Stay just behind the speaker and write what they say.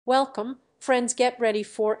Welcome, friends, get ready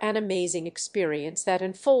for an amazing experience that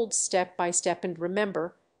unfolds step by step, and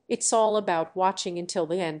remember, it's all about watching until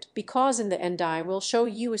the end, because in the end I will show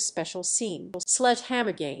you a special scene.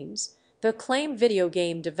 Sledgehammer Games, the acclaimed video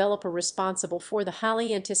game developer responsible for the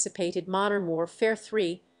highly anticipated Modern Warfare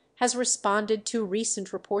 3, has responded to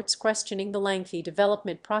recent reports questioning the lengthy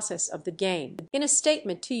development process of the game. In a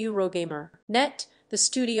statement to Eurogamer.net, the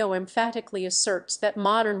studio emphatically asserts that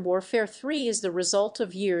Modern Warfare 3 is the result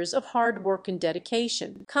of years of hard work and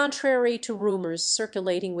dedication. Contrary to rumors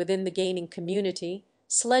circulating within the gaming community,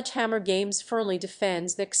 Sledgehammer Games firmly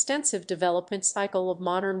defends the extensive development cycle of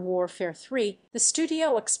Modern Warfare 3. The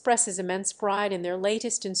studio expresses immense pride in their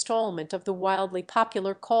latest installment of the wildly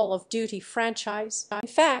popular Call of Duty franchise. In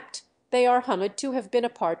fact, they are honored to have been a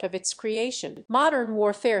part of its creation. Modern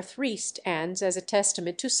Warfare 3 stands as a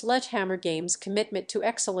testament to Sledgehammer Games' commitment to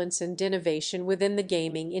excellence and innovation within the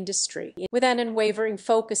gaming industry. With an unwavering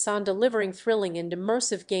focus on delivering thrilling and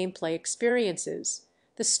immersive gameplay experiences,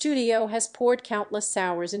 the studio has poured countless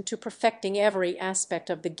hours into perfecting every aspect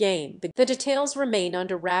of the game. The details remain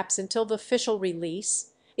under wraps until the official release.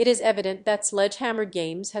 It is evident that Sledgehammer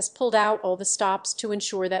Games has pulled out all the stops to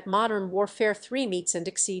ensure that Modern Warfare 3 meets and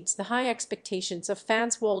exceeds the high expectations of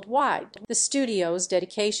fans worldwide. The studio's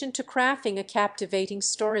dedication to crafting a captivating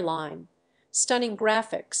storyline, stunning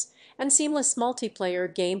graphics, and seamless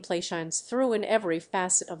multiplayer gameplay shines through in every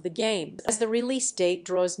facet of the game. As the release date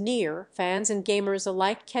draws near, fans and gamers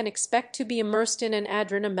alike can expect to be immersed in an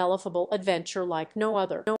adrenaline-melliful adventure like no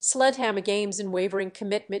other. Sledgehammer Games' unwavering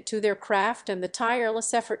commitment to their craft and the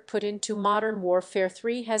tireless effort put into Modern Warfare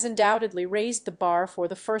 3 has undoubtedly raised the bar for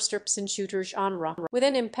the first-person shooter genre. With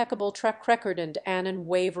an impeccable track record and an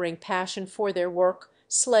unwavering passion for their work,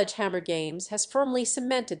 Sledgehammer Games has firmly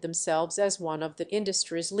cemented themselves as one of the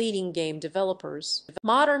industry's leading game developers.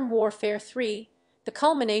 Modern Warfare 3, the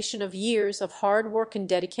culmination of years of hard work and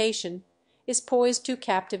dedication, is poised to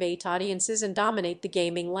captivate audiences and dominate the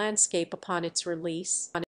gaming landscape upon its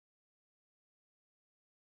release.